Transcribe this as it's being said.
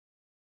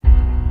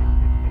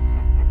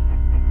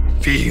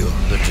feel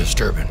the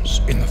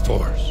disturbance in the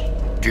Force,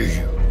 do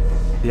you?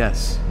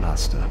 Yes,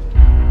 Master.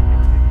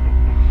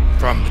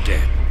 From the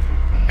dead,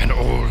 an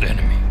old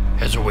enemy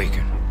has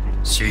awakened,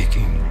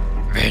 seeking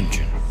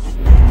vengeance.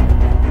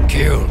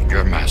 Killed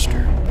your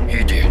master,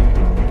 he did.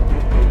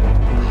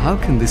 How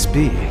can this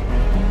be?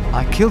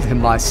 I killed him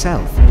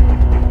myself.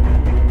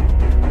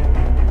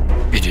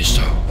 It is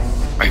so,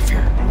 I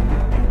fear.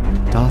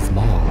 Darth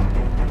Maul,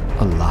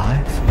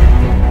 alive?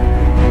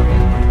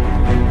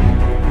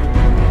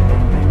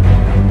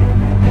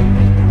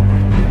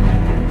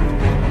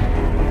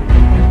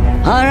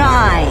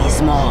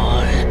 Arise,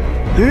 Maul,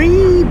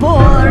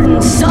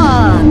 reborn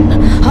son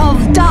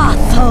of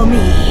Darth Maul.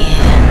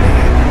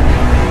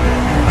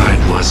 I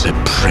was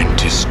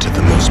apprenticed to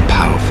the most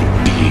powerful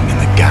being in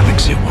the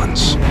galaxy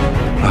once.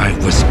 I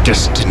was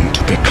destined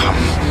to become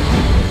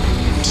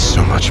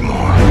so much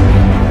more.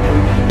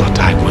 But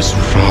I was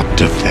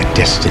robbed of that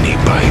destiny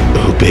by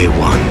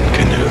Obi-Wan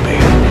Kenobi.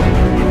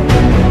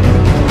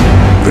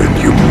 Then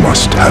you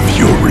must have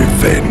your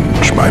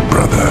revenge, my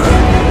brother.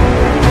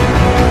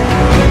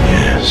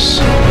 Yes.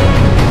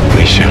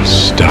 We shall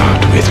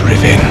start with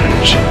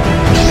revenge.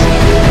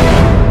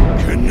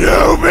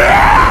 Kenobi!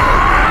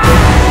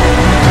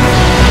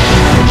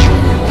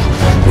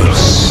 Will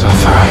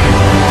suffer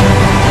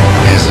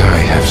as I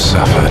have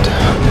suffered.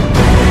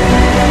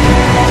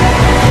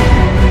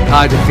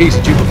 I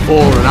defeated you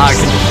before and I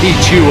can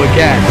defeat you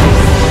again.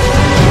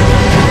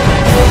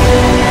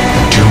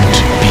 Don't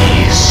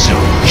be so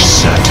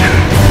certain.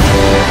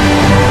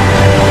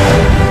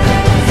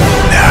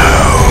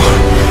 Now,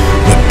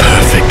 the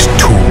perfect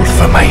tool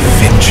for my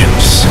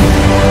vengeance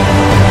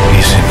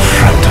is in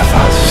front of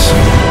us.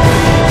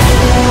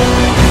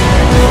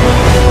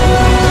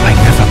 I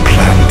never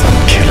planned on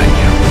killing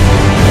you,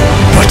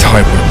 but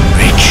I will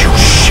make you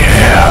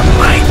share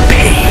my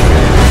pain.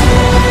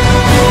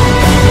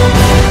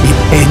 It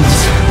ends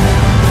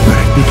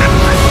where it began.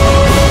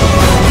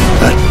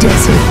 A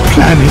desert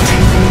planet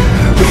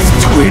with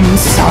twin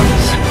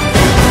suns.